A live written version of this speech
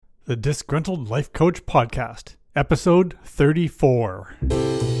The Disgruntled Life Coach Podcast, Episode 34.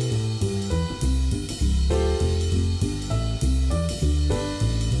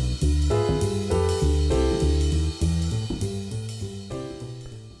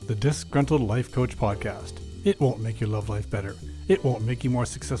 The Disgruntled Life Coach Podcast. It won't make your love life better. It won't make you more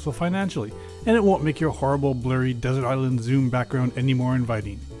successful financially. And it won't make your horrible, blurry desert island Zoom background any more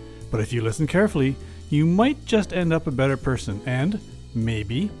inviting. But if you listen carefully, you might just end up a better person, and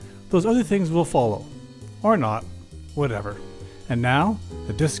maybe those other things will follow. Or not. Whatever. And now,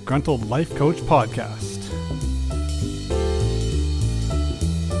 the Disgruntled Life Coach Podcast.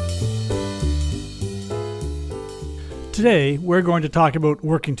 Today, we're going to talk about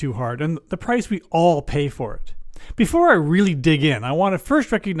working too hard and the price we all pay for it. Before I really dig in, I want to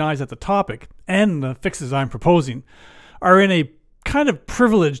first recognize that the topic and the fixes I'm proposing are in a kind of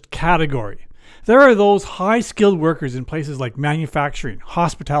privileged category. There are those high-skilled workers in places like manufacturing,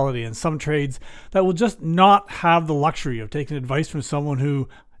 hospitality, and some trades that will just not have the luxury of taking advice from someone who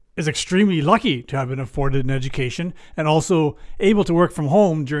is extremely lucky to have been afforded an education and also able to work from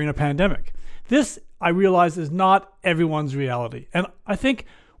home during a pandemic. This, I realize, is not everyone's reality. And I think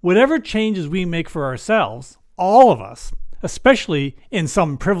whatever changes we make for ourselves, all of us, especially in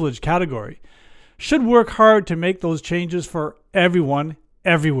some privileged category, should work hard to make those changes for everyone,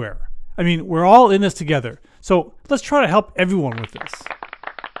 everywhere. I mean, we're all in this together, so let's try to help everyone with this.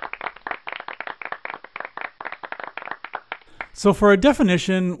 So for a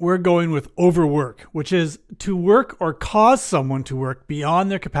definition, we're going with overwork, which is to work or cause someone to work beyond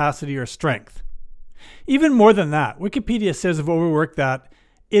their capacity or strength. Even more than that, Wikipedia says of overwork that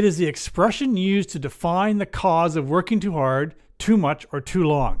it is the expression used to define the cause of working too hard, too much, or too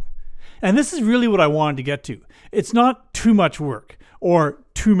long. And this is really what I wanted to get to. It's not too much work, or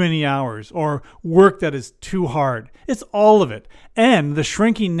too many hours, or work that is too hard. It's all of it, and the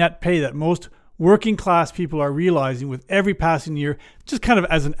shrinking net pay that most working class people are realizing with every passing year, just kind of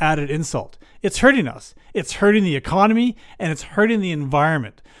as an added insult. It's hurting us. It's hurting the economy, and it's hurting the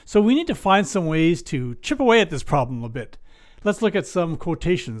environment. So we need to find some ways to chip away at this problem a bit. Let's look at some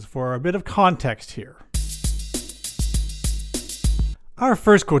quotations for a bit of context here. Our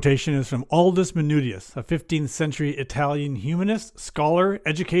first quotation is from Aldus Manutius, a 15th century Italian humanist, scholar,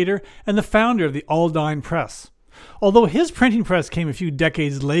 educator, and the founder of the Aldine Press. Although his printing press came a few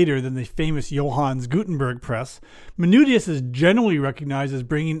decades later than the famous Johannes Gutenberg press, Manutius is generally recognized as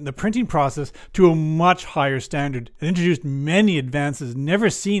bringing the printing process to a much higher standard and introduced many advances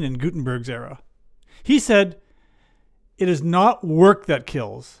never seen in Gutenberg's era. He said, "It is not work that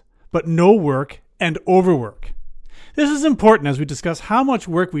kills, but no work and overwork." This is important as we discuss how much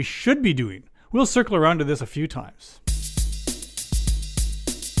work we should be doing. We'll circle around to this a few times.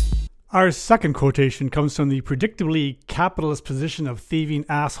 Our second quotation comes from the predictably capitalist position of thieving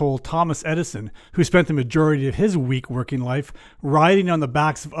asshole Thomas Edison, who spent the majority of his weak working life riding on the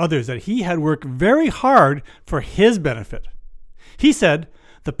backs of others that he had worked very hard for his benefit. He said,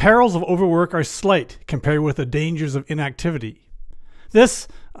 "The perils of overwork are slight compared with the dangers of inactivity." This,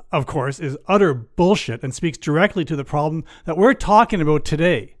 of course, is utter bullshit and speaks directly to the problem that we're talking about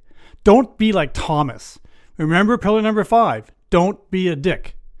today. Don't be like Thomas. Remember pillar number 5, don't be a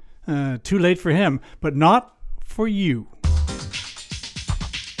dick. Too late for him, but not for you.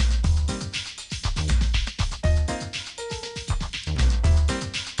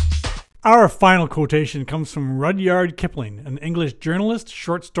 Our final quotation comes from Rudyard Kipling, an English journalist,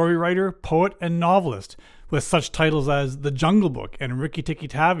 short story writer, poet, and novelist, with such titles as The Jungle Book and Rikki Tikki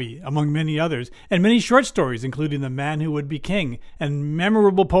Tavi, among many others, and many short stories including The Man Who Would Be King, and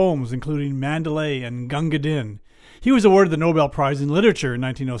memorable poems including Mandalay and Gunga Din. He was awarded the Nobel Prize in Literature in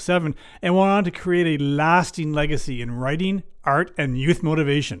 1907 and went on to create a lasting legacy in writing, art, and youth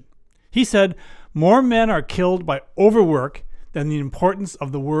motivation. He said, "More men are killed by overwork than the importance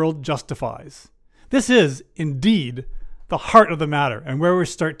of the world justifies." This is, indeed, the heart of the matter and where we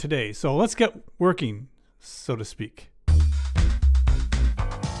start today. So let's get working, so to speak.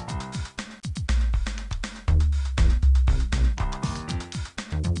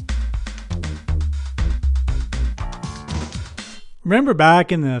 Remember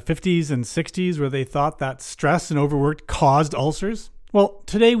back in the 50s and 60s where they thought that stress and overwork caused ulcers? Well,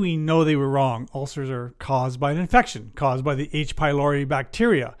 today we know they were wrong. Ulcers are caused by an infection, caused by the H. pylori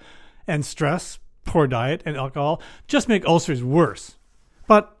bacteria. And stress, poor diet, and alcohol just make ulcers worse.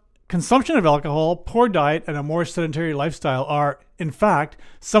 But consumption of alcohol, poor diet, and a more sedentary lifestyle are, in fact,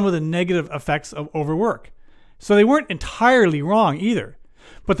 some of the negative effects of overwork. So they weren't entirely wrong either.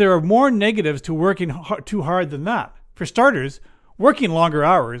 But there are more negatives to working too hard than that. For starters, working longer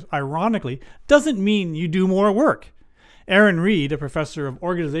hours, ironically, doesn't mean you do more work. Aaron Reed, a professor of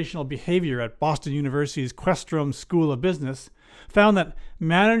organizational behavior at Boston University's Questrom School of Business, found that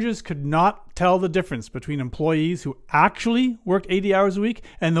managers could not tell the difference between employees who actually worked 80 hours a week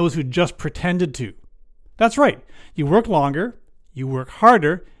and those who just pretended to. That's right, you work longer, you work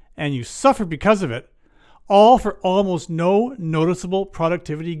harder, and you suffer because of it, all for almost no noticeable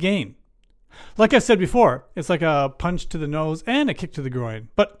productivity gain. Like I said before, it's like a punch to the nose and a kick to the groin.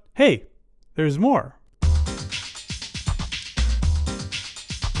 But hey, there's more.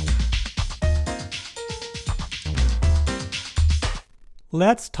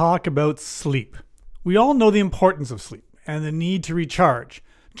 Let's talk about sleep. We all know the importance of sleep and the need to recharge.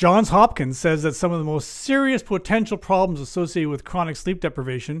 Johns Hopkins says that some of the most serious potential problems associated with chronic sleep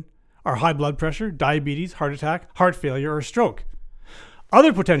deprivation are high blood pressure, diabetes, heart attack, heart failure, or stroke.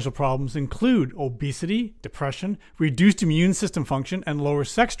 Other potential problems include obesity, depression, reduced immune system function, and lower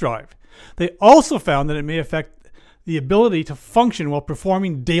sex drive. They also found that it may affect the ability to function while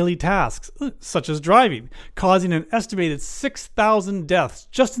performing daily tasks, such as driving, causing an estimated 6,000 deaths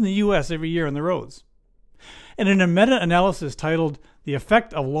just in the U.S. every year on the roads. And in a meta-analysis titled The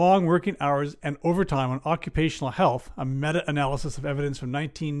Effect of Long Working Hours and Overtime on Occupational Health, a meta-analysis of evidence from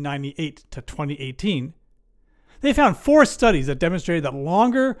 1998 to 2018, they found 4 studies that demonstrated that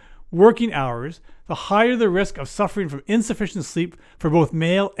longer working hours, the higher the risk of suffering from insufficient sleep for both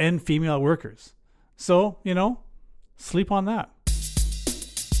male and female workers. So, sleep on that.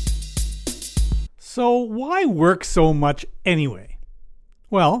 So why work so much anyway?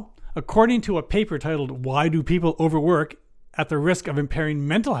 Well, according to a paper titled Why Do People Overwork at the Risk of Impairing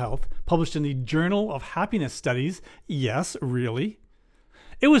Mental Health, published in the Journal of Happiness Studies, yes, really,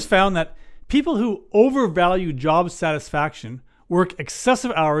 it was found that people who overvalue job satisfaction work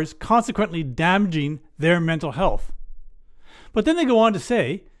excessive hours, consequently damaging their mental health. But then they go on to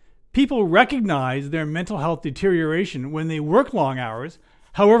say, people recognize their mental health deterioration when they work long hours.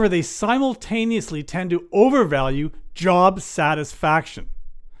 However, they simultaneously tend to overvalue job satisfaction.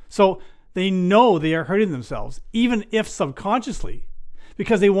 So they know they are hurting themselves, even if subconsciously,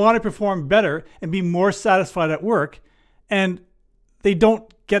 because they want to perform better and be more satisfied at work, and they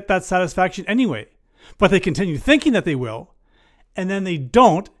don't get that satisfaction anyway. But they continue thinking that they will, and then they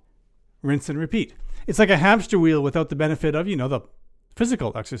don't. Rinse and repeat. It's like a hamster wheel without the benefit of, the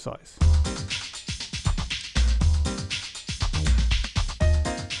physical exercise.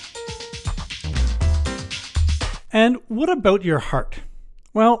 And what about your heart?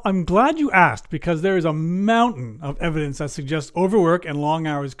 Well, I'm glad you asked, because there is a mountain of evidence that suggests overwork and long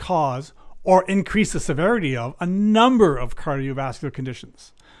hours cause or increase the severity of a number of cardiovascular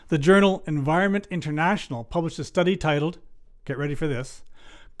conditions. The journal Environment International published a study titled, get ready for this,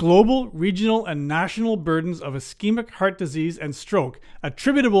 Global, Regional, and National Burdens of Ischemic Heart Disease and Stroke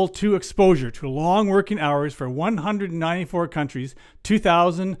Attributable to Exposure to Long Working Hours for 194 Countries,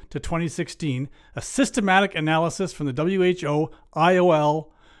 2000 to 2016, a systematic analysis from the WHO IOL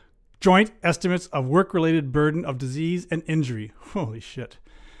Joint Estimates of Work-Related Burden of Disease and Injury. Holy shit.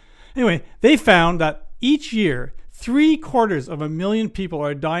 Anyway, they found that each year, 750,000 people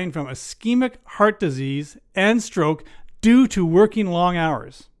are dying from ischemic heart disease and stroke due to working long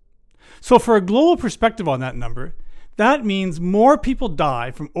hours. So for a global perspective on that number, that means more people die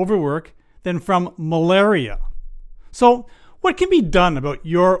from overwork than from malaria. So what can be done about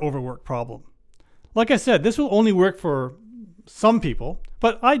your overwork problem? Like I said, this will only work for some people,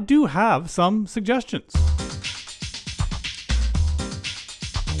 but I do have some suggestions.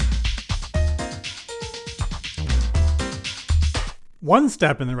 One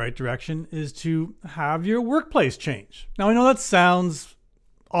step in the right direction is to have your workplace change. Now, I know that sounds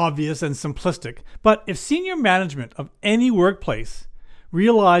obvious and simplistic, but if senior management of any workplace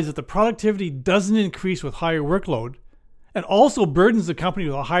realize that the productivity doesn't increase with higher workload and also burdens the company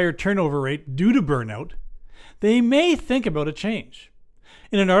with a higher turnover rate due to burnout, they may think about a change.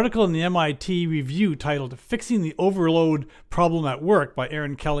 In an article in the MIT Review titled Fixing the Overload Problem at Work by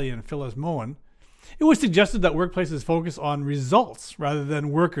Aaron Kelly and Phyllis Moen, it was suggested that workplaces focus on results rather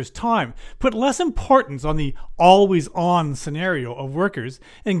than workers' time, put less importance on the always-on scenario of workers,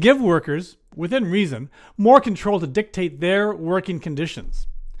 and give workers, within reason, more control to dictate their working conditions.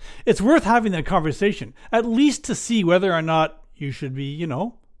 It's worth having that conversation, at least to see whether or not you should be,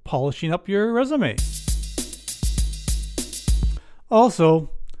 polishing up your resume. Also,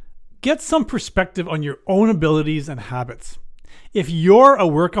 get some perspective on your own abilities and habits. If you're a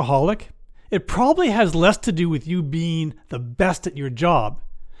workaholic, it probably has less to do with you being the best at your job,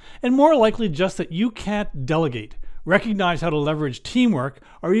 and more likely just that you can't delegate, recognize how to leverage teamwork,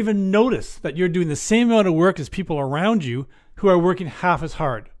 or even notice that you're doing the same amount of work as people around you who are working half as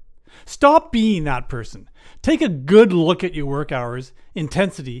hard. Stop being that person. Take a good look at your work hours,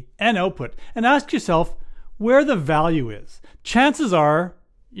 intensity, and output, and ask yourself where the value is. Chances are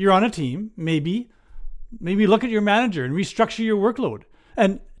you're on a team, maybe look at your manager and restructure your workload.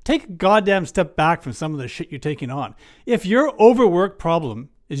 And take a goddamn step back from some of the shit you're taking on. If your overwork problem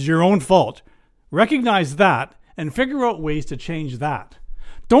is your own fault, recognize that and figure out ways to change that.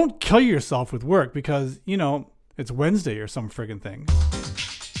 Don't kill yourself with work because, it's Wednesday or some friggin' thing.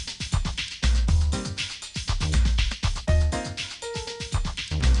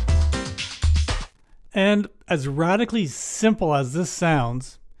 And as radically simple as this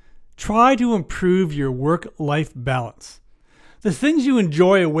sounds, try to improve your work-life balance. The things you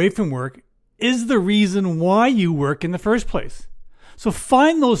enjoy away from work is the reason why you work in the first place. So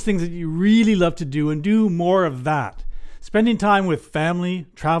find those things that you really love to do and do more of that. Spending time with family,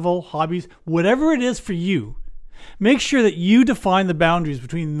 travel, hobbies, whatever it is for you. Make sure that you define the boundaries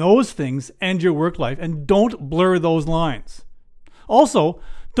between those things and your work life and don't blur those lines. Also,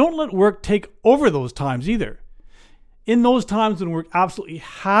 don't let work take over those times either. In those times when work absolutely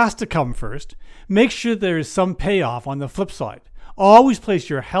has to come first, make sure there is some payoff on the flip side. Always place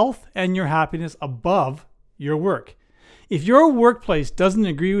your health and your happiness above your work. If your workplace doesn't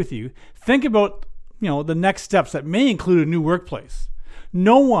agree with you, think about, the next steps that may include a new workplace.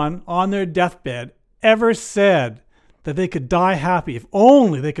 No one on their deathbed ever said that they could die happy if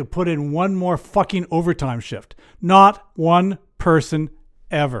only they could put in one more fucking overtime shift. Not one person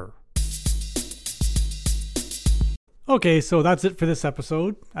ever. Okay, so that's it for this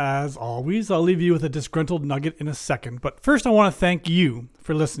episode. As always, I'll leave you with a disgruntled nugget in a second, but first I want to thank you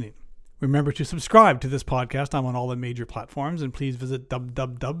for listening. Remember to subscribe to this podcast. I'm on all the major platforms, and please visit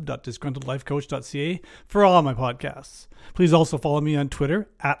www.disgruntledlifecoach.ca for all my podcasts. Please also follow me on Twitter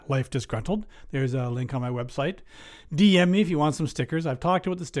 @LifeDisgruntled. There's a link on my website. DM me if you want some stickers. I've talked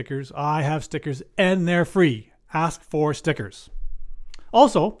about the stickers. I have stickers, and they're free. Ask for stickers.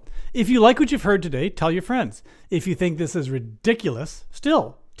 Also, if you like what you've heard today, tell your friends. If you think this is ridiculous,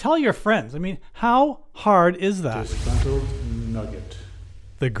 still, tell your friends. How hard is that? Disgruntled nugget.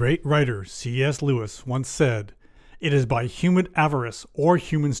 The great writer C.S. Lewis once said, "It is by human avarice or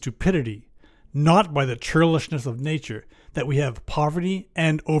human stupidity, not by the churlishness of nature, that we have poverty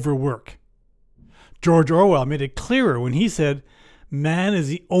and overwork." George Orwell made it clearer when he said, "Man is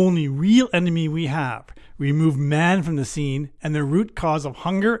the only real enemy we have. Remove man from the scene, and the root cause of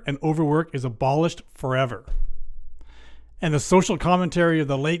hunger and overwork is abolished forever." And the social commentary of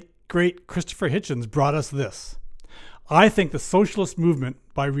the late, great Christopher Hitchens brought us this. "I think the socialist movement,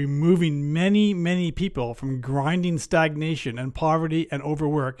 by removing many, many people from grinding stagnation and poverty and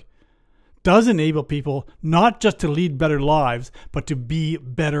overwork, does enable people not just to lead better lives, but to be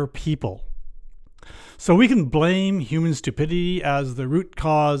better people." So we can blame human stupidity as the root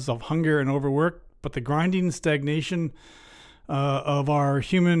cause of hunger and overwork, but the grinding stagnation of our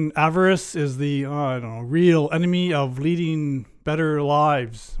human avarice is the real enemy of leading better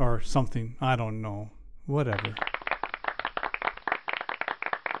lives or something. I don't know. Whatever.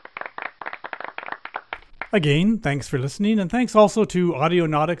 Again, thanks for listening, and thanks also to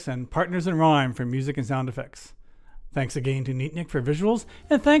Audionautics and Partners in Rhyme for music and sound effects. Thanks again to Neatnik for visuals,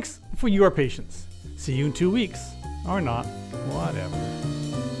 and thanks for your patience. See you in 2 weeks. Or not. Whatever.